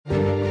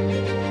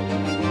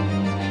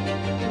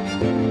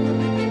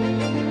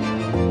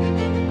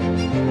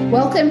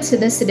Welcome to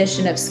this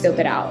edition of Scope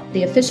It Out,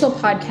 the official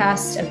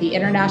podcast of the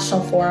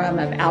International Forum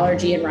of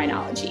Allergy and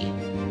Rhinology.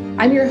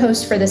 I'm your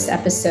host for this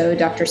episode,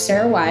 Dr.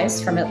 Sarah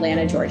Wise from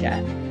Atlanta,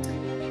 Georgia.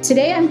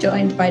 Today, I'm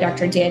joined by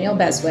Dr. Daniel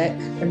Beswick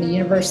from the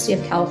University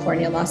of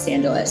California, Los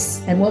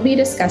Angeles, and we'll be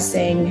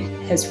discussing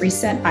his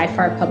recent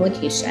IFAR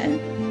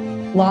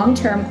publication,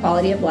 Long-Term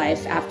Quality of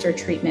Life After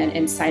Treatment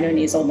in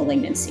Sinonasal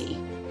Malignancy,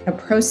 a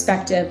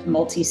prospective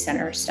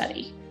multicenter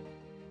study.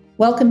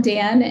 Welcome,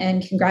 Dan,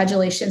 and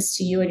congratulations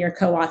to you and your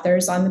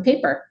co-authors on the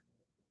paper.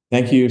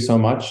 Thank you so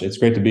much. It's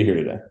great to be here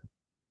today.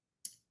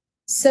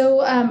 So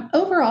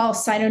overall,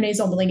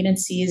 sinonasal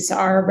malignancies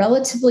are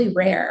relatively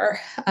rare,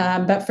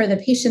 but for the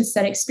patients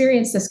that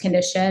experience this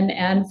condition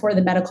and for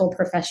the medical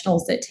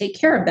professionals that take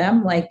care of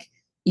them, like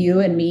you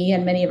and me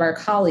and many of our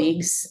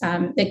colleagues,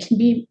 it can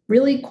be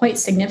really quite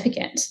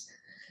significant,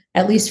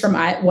 at least from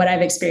what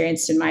I've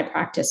experienced in my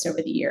practice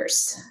over the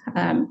years.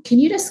 Can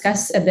you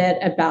discuss a bit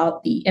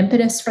about the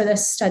impetus for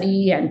this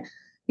study and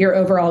your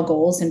overall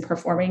goals in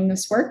performing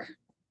this work?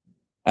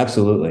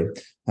 Absolutely.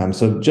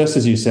 So just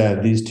as you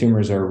said, these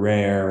tumors are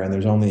rare and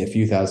there's only a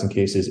few thousand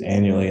cases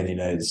annually in the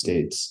United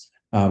States.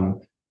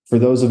 For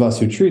those of us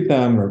who treat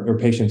them or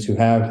patients who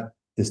have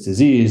this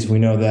disease, we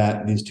know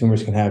that these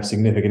tumors can have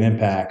significant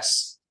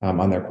impacts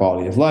on their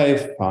quality of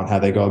life, on how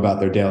they go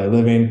about their daily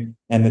living.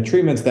 And the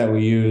treatments that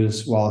we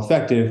use, while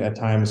effective, at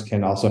times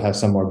can also have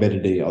some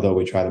morbidity, although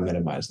we try to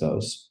minimize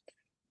those.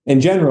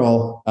 In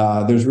general,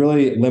 there's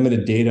really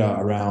limited data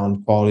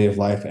around quality of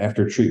life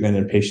after treatment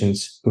in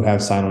patients who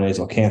have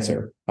sinonasal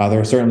cancer. There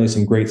are certainly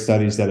some great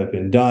studies that have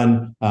been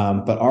done,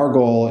 but our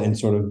goal in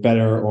sort of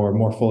better or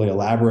more fully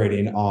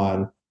elaborating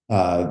on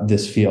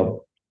this field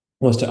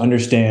was to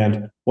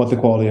understand what the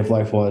quality of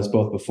life was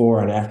both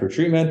before and after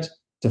treatment,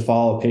 to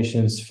follow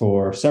patients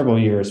for several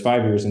years,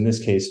 5 years in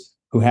this case,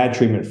 who had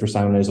treatment for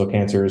sinonasal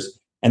cancers,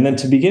 and then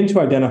to begin to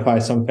identify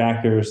some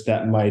factors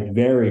that might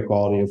vary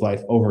quality of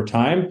life over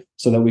time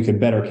so that we could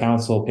better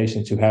counsel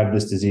patients who have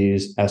this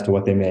disease as to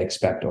what they may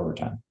expect over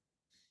time.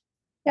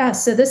 Yeah,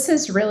 so this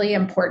is really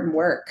important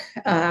work.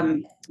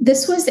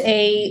 This was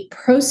a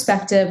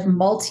prospective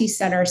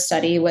multi-center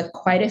study with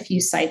quite a few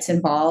sites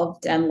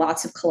involved and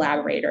lots of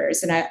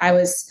collaborators. And I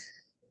was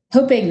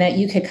hoping that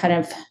you could kind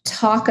of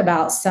talk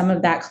about some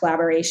of that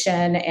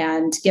collaboration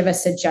and give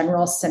us a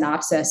general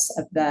synopsis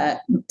of the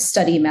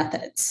study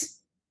methods.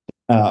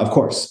 Of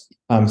course.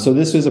 So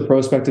this was a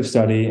prospective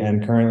study,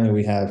 and currently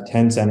we have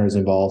 10 centers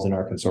involved in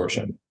our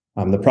consortium.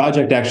 The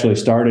project actually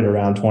started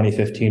around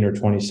 2015 or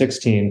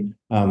 2016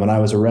 when I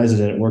was a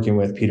resident working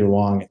with Peter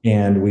Wong,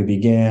 and we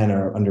began,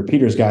 or under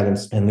Peter's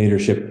guidance and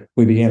leadership,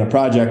 we began a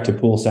project to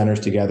pool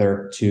centers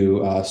together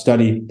to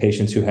study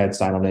patients who had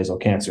sinonasal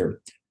cancer.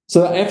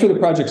 So after the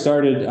project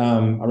started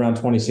around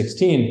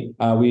 2016,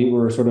 we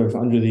were sort of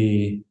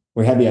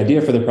we had the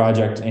idea for the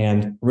project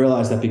and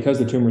realized that because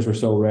the tumors were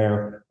so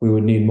rare, we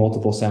would need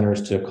multiple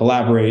centers to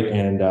collaborate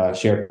and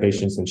share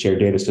patients and share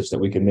data such that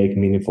we could make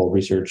meaningful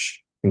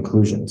research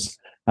conclusions.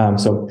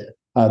 So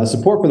the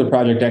support for the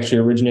project actually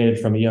originated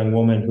from a young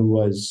woman who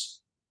was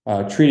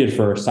treated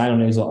for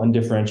sinonasal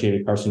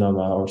undifferentiated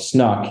carcinoma, or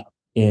SNUC,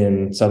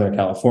 in Southern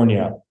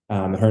California.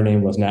 Her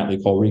name was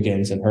Natalie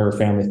Cole-Regans, and her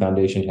family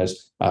foundation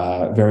has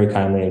very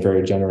kindly and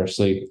very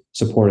generously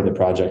supported the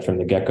project from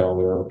the get-go, and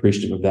we were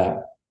appreciative of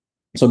that.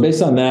 So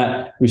based on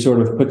that, we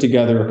sort of put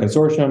together a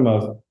consortium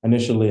of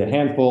initially a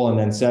handful, and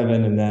then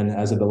 7, and then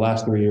as of the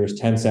last 3 years,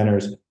 10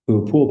 centers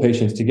who pool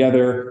patients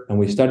together, and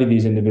we study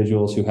these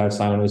individuals who have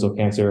sinonasal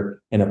cancer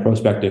in a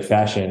prospective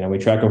fashion, and we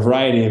track a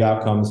variety of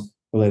outcomes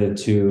related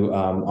to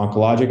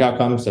oncologic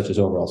outcomes, such as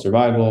overall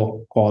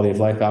survival, quality of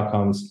life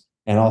outcomes,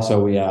 and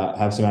also we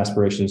have some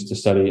aspirations to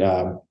study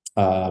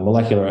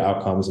molecular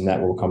outcomes, and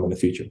that will come in the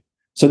future.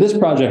 So this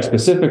project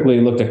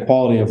specifically looked at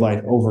quality of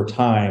life over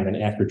time and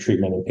after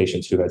treatment in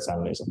patients who had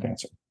sinonasal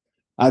cancer.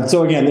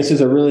 So again, this is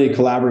a really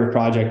collaborative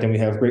project, and we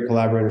have great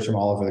collaborators from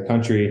all over the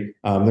country.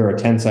 There are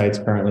 10 sites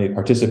currently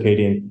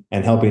participating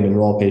and helping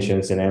enroll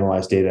patients and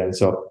analyze data. And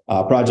so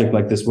a project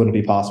like this wouldn't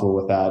be possible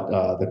without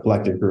the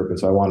collective group. And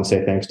so I want to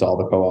say thanks to all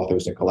the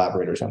co-authors and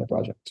collaborators on the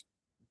project.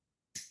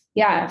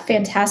 Yeah,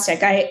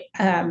 fantastic. I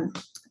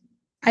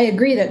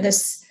agree that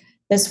this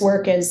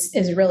work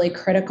is really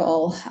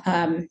critical.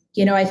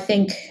 I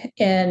think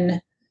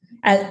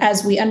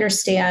as we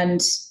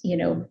understand,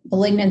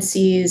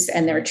 malignancies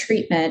and their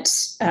treatment,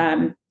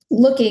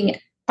 looking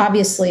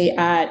obviously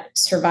at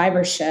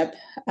survivorship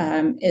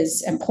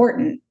is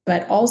important,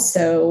 but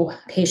also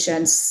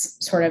patients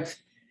sort of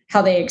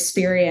how they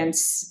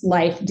experience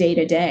life day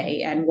to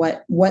day and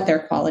what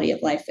their quality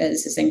of life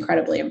is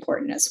incredibly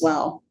important as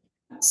well.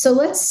 So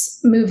let's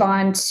move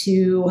on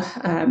to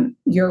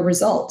your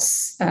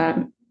results.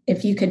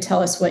 If you could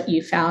tell us what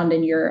you found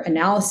in your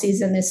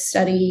analyses in this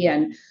study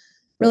and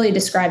really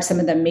describe some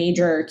of the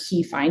major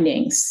key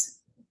findings.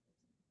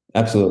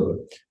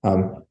 Absolutely.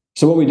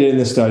 So what we did in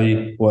this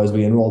study was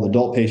we enrolled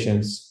adult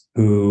patients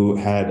who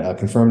had a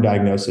confirmed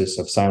diagnosis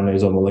of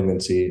sinonasal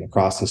malignancy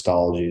across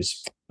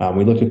histologies.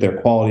 We looked at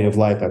their quality of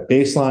life at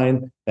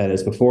baseline, that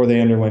is before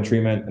they underwent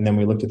treatment, and then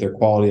we looked at their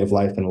quality of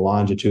life in a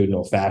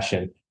longitudinal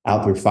fashion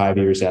out through 5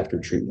 years after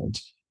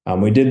treatment.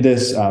 We did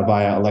this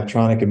via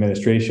electronic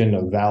administration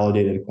of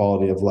validated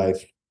quality of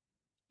life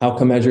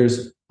outcome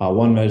measures.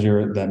 One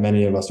measure that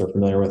many of us are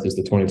familiar with is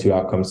the 22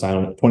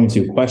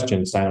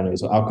 question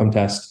sinonasal outcome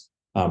test,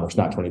 or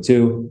SNOT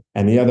 22.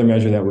 And the other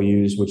measure that we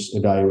use, which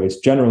evaluates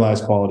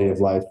generalized quality of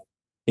life,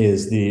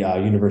 is the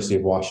University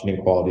of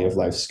Washington Quality of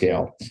Life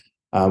Scale.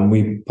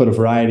 We put a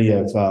variety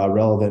of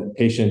relevant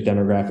patient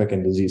demographic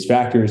and disease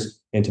factors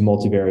into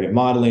multivariate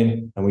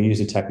modeling, and we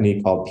use a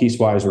technique called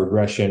piecewise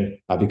regression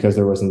because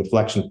there was an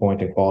inflection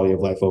point in quality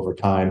of life over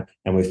time,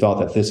 and we felt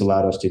that this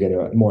allowed us to get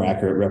a more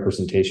accurate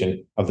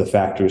representation of the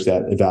factors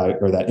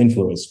that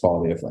influence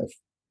quality of life.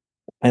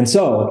 And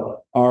so,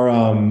 our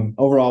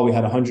overall, we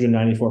had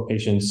 194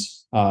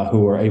 patients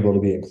who were able to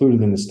be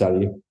included in the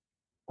study.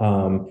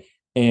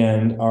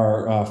 And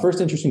our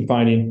first interesting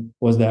finding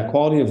was that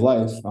quality of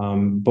life,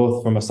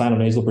 both from a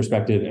sinonasal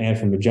perspective and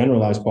from a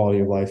generalized quality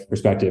of life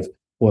perspective,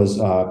 was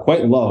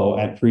quite low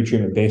at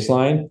pre-treatment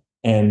baseline,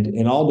 and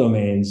in all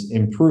domains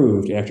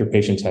improved after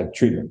patients had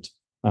treatment.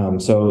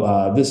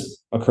 So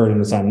this occurred in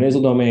the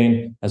sinonasal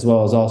domain, as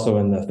well as also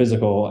in the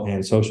physical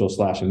and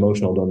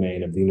social/emotional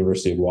domain of the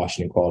University of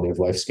Washington Quality of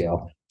Life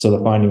Scale. So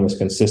the finding was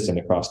consistent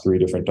across 3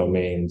 different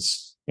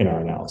domains in our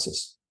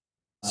analysis.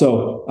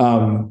 So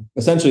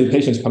essentially,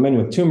 patients come in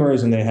with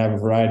tumors and they have a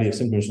variety of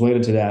symptoms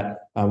related to that.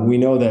 We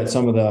know that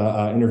some of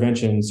the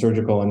interventions,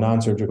 surgical and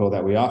non-surgical,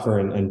 that we offer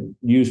and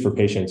use for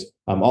patients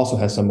also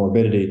has some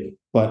morbidity,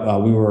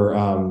 but we were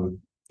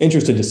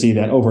interested to see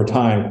that over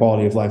time,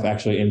 quality of life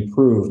actually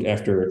improved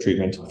after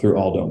treatment through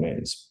all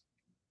domains.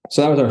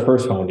 So that was our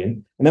first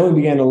finding. And then we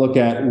began to look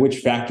at which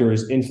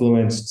factors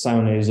influenced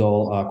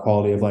sinonasal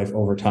quality of life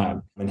over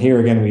time. And here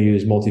again, we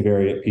use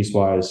multivariate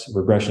piecewise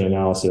regression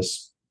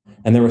analysis.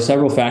 And there were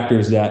several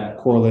factors that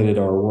correlated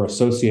or were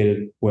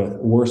associated with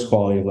worse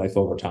quality of life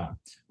over time.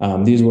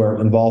 These were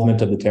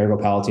involvement of the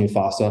pterygopalatine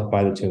fossa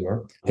by the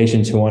tumor,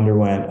 patients who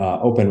underwent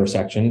open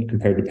resection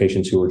compared to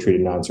patients who were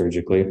treated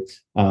non-surgically,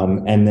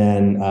 and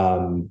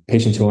then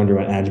patients who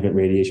underwent adjuvant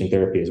radiation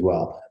therapy as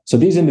well. So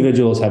these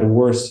individuals had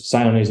worse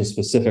sinonasal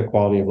specific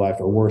quality of life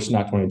or worse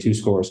SNOT 22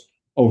 scores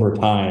over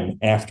time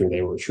after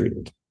they were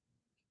treated.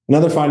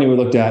 Another finding we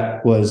looked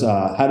at was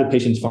how did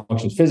patients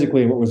function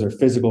physically and what was their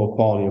physical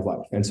quality of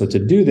life? And so to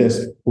do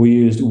this, we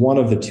used one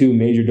of the 2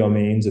 major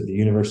domains of the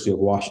University of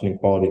Washington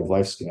Quality of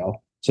Life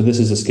Scale. So this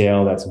is a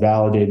scale that's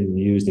validated and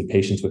used in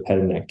patients with head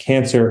and neck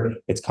cancer.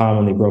 It's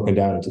commonly broken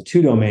down into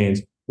 2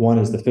 domains. One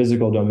is the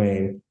physical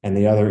domain, and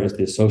the other is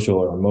the social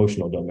or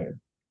emotional domain.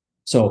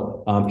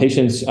 So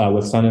patients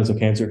with sinonasal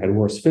cancer had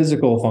worse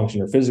physical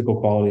function or physical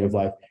quality of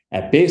life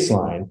at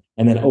baseline,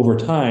 and then over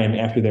time,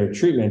 after their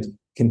treatment,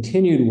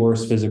 continued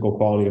worse physical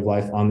quality of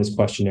life on this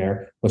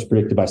questionnaire was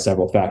predicted by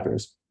several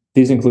factors.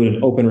 These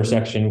included open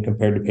resection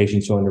compared to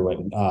patients who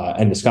underwent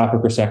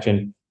endoscopic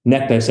resection,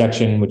 neck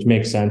dissection, which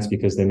makes sense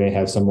because they may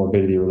have some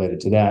morbidity related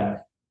to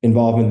that,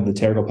 involvement of the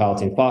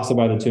pterygopalatine fossa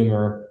by the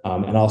tumor,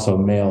 and also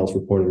males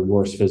reported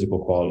worse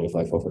physical quality of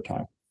life over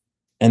time.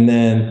 And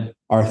then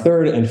our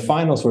third and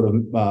final sort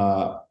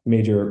of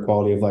major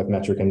quality of life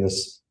metric in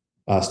this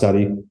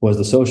study was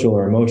the social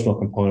or emotional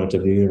component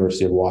of the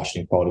University of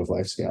Washington Quality of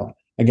Life Scale.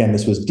 Again,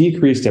 this was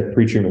decreased at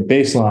pre-treatment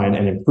baseline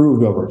and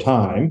improved over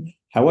time.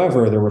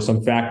 However, there were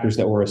some factors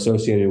that were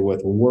associated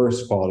with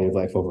worse quality of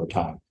life over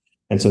time.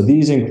 And so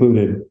these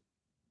included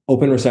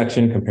open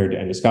resection compared to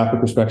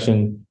endoscopic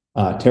resection,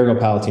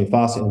 pterygopalatine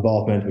fossa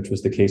involvement, which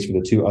was the case for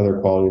the 2 other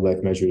quality of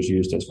life measures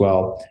used as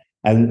well.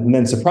 And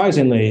then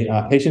surprisingly,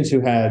 patients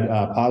who had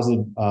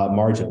positive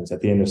margins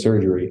at the end of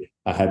surgery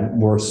had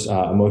worse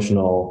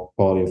emotional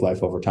quality of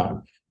life over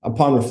time.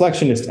 Upon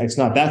reflection, it's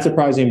not that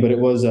surprising, but it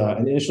was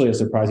initially a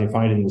surprising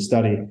finding in the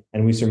study,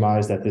 and we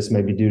surmised that this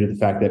may be due to the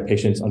fact that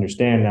patients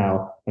understand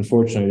now,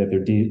 unfortunately, that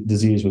their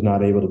disease was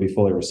not able to be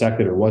fully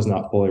resected or was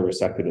not fully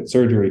resected at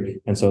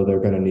surgery, and so they're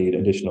going to need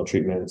additional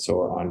treatments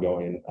or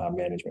ongoing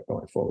management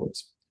going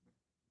forwards.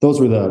 Those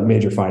were the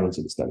major findings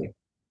of the study.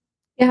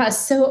 Yeah,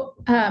 so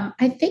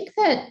I think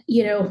that,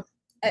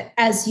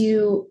 as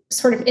you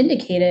sort of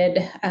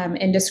indicated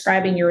in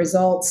describing your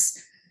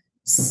results,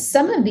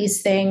 some of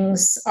these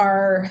things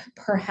are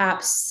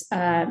perhaps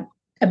a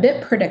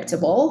bit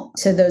predictable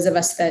to those of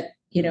us that,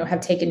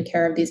 have taken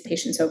care of these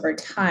patients over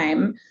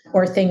time,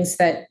 or things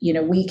that,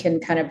 we can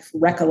kind of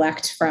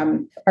recollect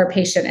from our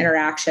patient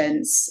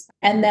interactions.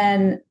 And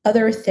then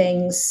other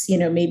things,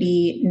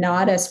 maybe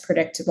not as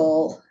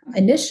predictable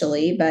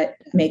initially, but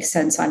make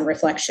sense on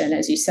reflection,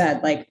 as you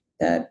said, like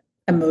the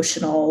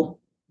emotional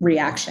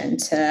reaction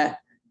to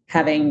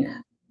having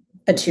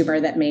a tumor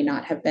that may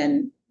not have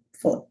been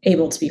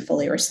able to be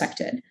fully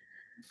resected.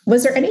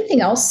 Was there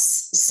anything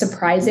else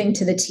surprising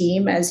to the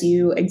team as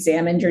you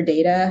examined your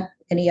data?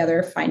 Any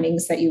other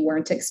findings that you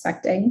weren't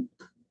expecting?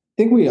 I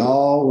think we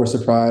all were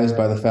surprised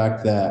by the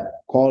fact that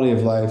quality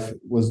of life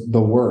was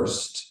the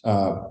worst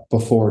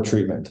before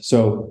treatment.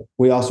 So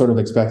we all sort of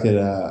expected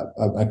a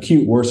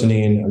acute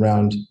worsening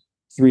around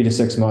 3 to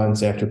 6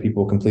 months after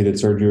people completed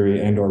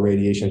surgery and or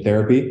radiation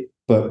therapy.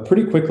 But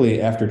pretty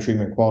quickly after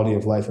treatment, quality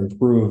of life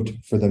improved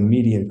for the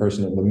median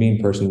person and the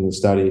mean person in the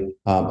study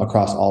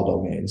across all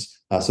domains.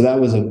 So that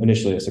was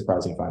initially a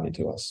surprising finding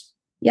to us.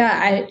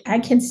 Yeah, I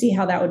can see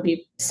how that would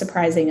be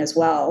surprising as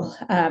well.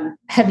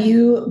 Have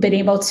you been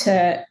able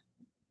to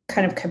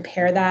kind of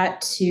compare that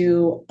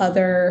to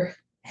other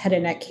head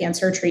and neck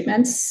cancer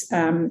treatments?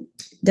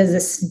 Does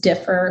this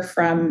differ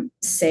from,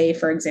 say,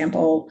 for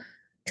example,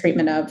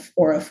 treatment of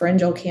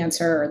oropharyngeal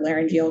cancer or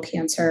laryngeal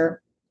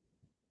cancer?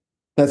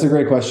 That's a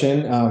great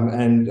question.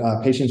 And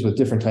patients with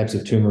different types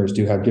of tumors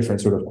do have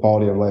different sort of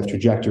quality of life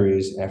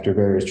trajectories after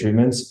various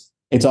treatments.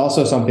 It's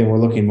also something we're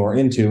looking more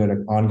into in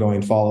an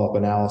ongoing follow-up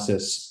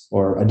analysis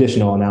or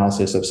additional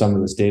analysis of some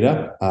of this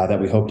data that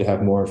we hope to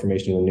have more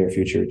information in the near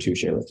future to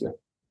share with you.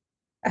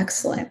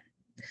 Excellent.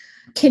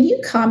 Can you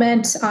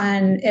comment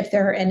on if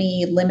there are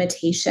any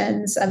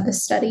limitations of the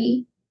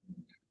study?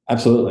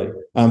 Absolutely.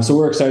 So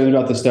we're excited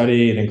about the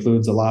study. It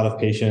includes a lot of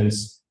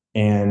patients.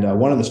 And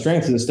one of the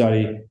strengths of the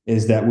study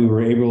is that we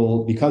were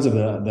able, because of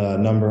the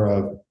number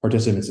of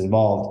participants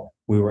involved,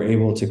 we were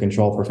able to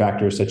control for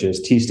factors such as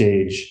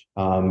T-stage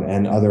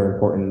and other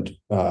important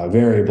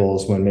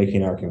variables when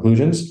making our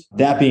conclusions.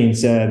 That being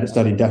said, the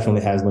study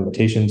definitely has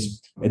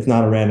limitations. It's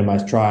not a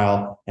randomized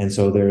trial, and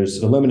so there's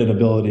a limited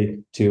ability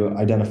to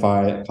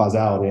identify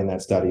causality in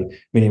that study,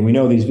 meaning we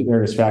know these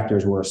various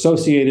factors were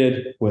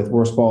associated with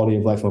worse quality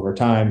of life over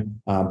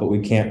time, but we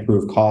can't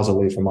prove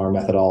causally from our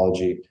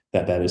methodology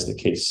that that is the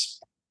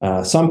case.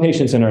 Some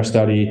patients in our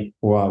study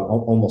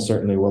almost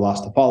certainly were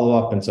lost to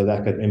follow-up, and so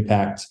that could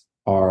impact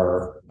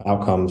our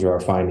outcomes or our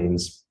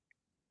findings.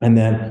 And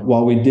then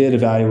while we did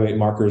evaluate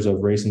markers of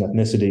race and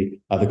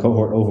ethnicity, the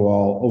cohort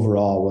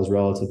overall was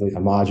relatively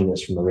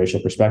homogeneous from a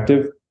racial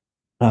perspective.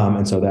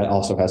 And so that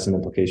also has some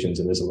implications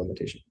and is a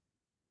limitation.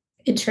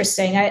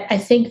 Interesting. I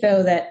think,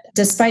 though, that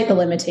despite the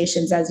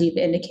limitations, as you've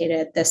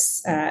indicated,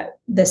 this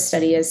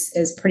study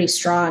is pretty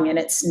strong in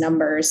its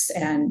numbers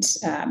and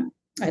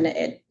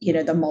it,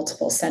 the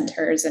multiple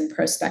centers and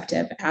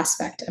prospective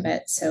aspect of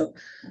it. So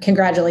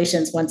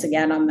congratulations once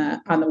again on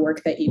the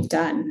work that you've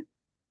done.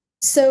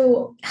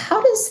 So how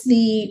does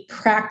the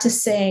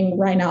practicing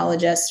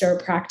rhinologist or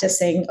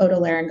practicing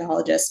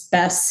otolaryngologist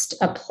best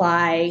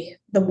apply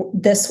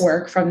this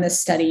work from this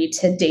study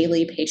to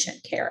daily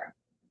patient care?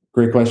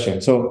 Great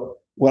question. So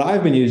what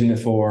I've been using it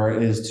for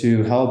is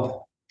to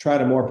help try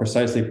to more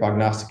precisely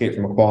prognosticate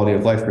from a quality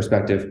of life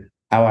perspective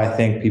how I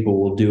think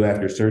people will do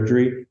after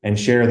surgery and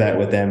share that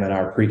with them in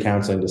our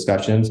pre-counseling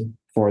discussions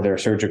for their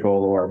surgical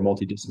or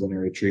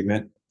multidisciplinary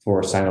treatment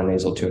for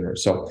sinonasal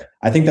tumors. So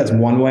I think that's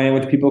one way in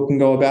which people can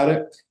go about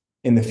it.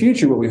 In the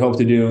future, what we hope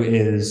to do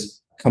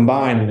is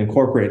combine and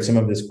incorporate some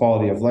of this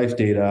quality of life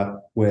data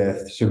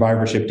with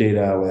survivorship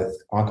data, with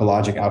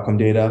oncologic outcome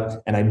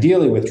data, and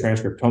ideally with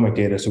transcriptomic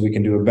data so we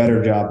can do a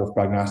better job of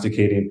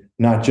prognosticating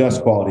not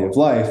just quality of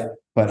life,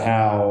 but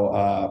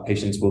how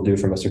patients will do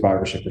from a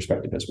survivorship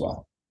perspective as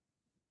well.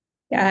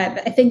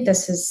 Yeah, I think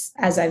this is,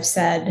 as I've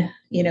said,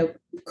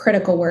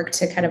 critical work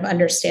to kind of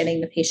understanding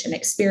the patient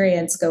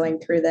experience going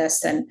through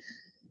this and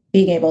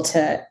being able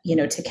to,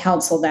 to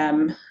counsel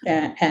them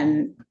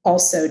and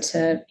also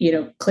to,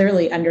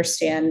 clearly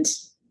understand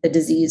the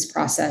disease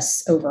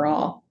process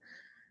overall.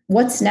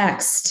 What's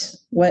next?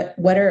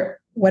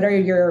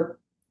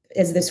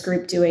 Is this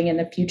group doing in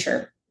the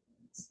future?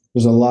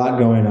 There's a lot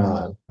going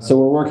on. So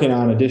we're working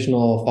on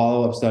additional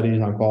follow-up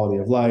studies on quality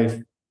of life.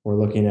 We're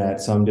looking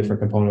at some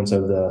different components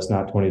of the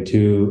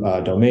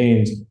SNOT-22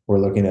 domains. We're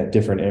looking at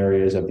different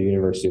areas of the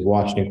University of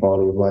Washington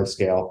quality of life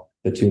scale,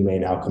 the two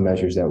main outcome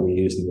measures that we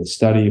use in this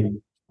study.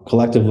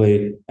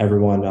 Collectively,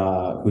 everyone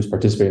who's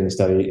participating in the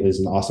study is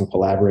an awesome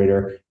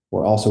collaborator.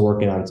 We're also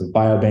working on some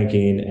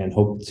biobanking and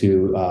hope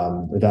to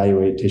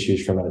evaluate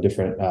tissues from a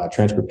different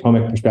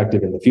transcriptomic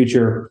perspective in the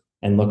future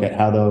and look at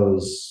how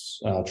those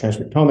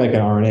transcriptomic and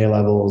RNA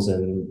levels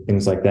and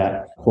things like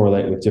that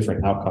correlate with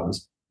different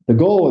outcomes. The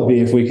goal would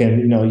be if we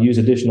can, use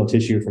additional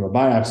tissue from a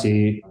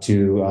biopsy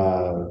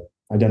to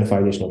identify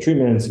additional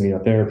treatments,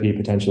 immunotherapy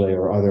potentially,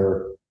 or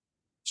other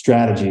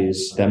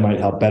strategies that might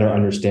help better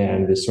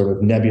understand this sort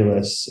of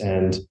nebulous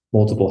and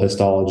multiple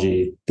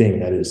histology thing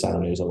that is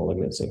sinonasal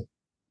malignancy.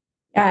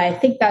 Yeah, I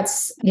think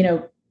that's,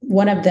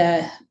 one of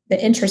the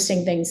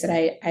interesting things that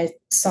I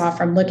saw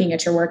from looking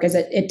at your work is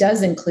that it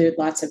does include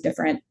lots of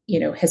different,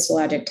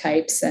 histologic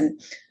types.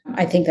 And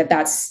I think that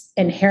that's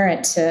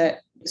inherent to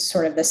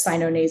sort of the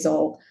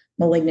sinonasal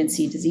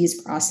malignancy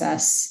disease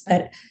process.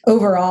 But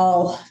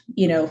overall,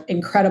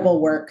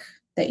 incredible work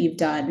that you've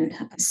done.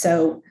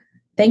 So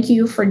thank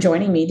you for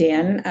joining me,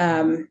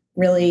 Dan.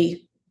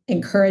 Really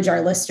encourage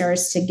our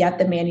listeners to get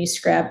the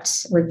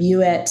manuscript,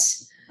 review it,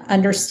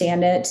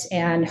 understand it,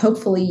 and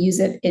hopefully use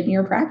it in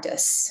your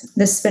practice.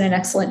 This has been an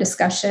excellent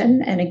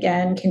discussion. And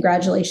again,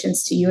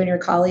 congratulations to you and your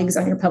colleagues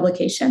on your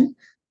publication.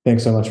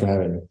 Thanks so much for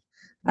having me.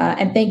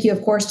 And thank you,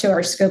 of course, to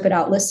our Scope It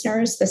Out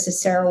listeners. This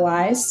is Sarah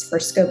Wise for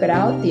Scope It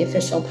Out, the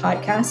official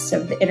podcast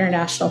of the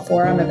International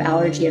Forum of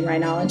Allergy and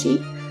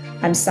Rhinology.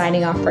 I'm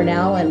signing off for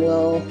now, and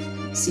we'll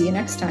see you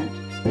next time.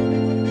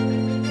 you.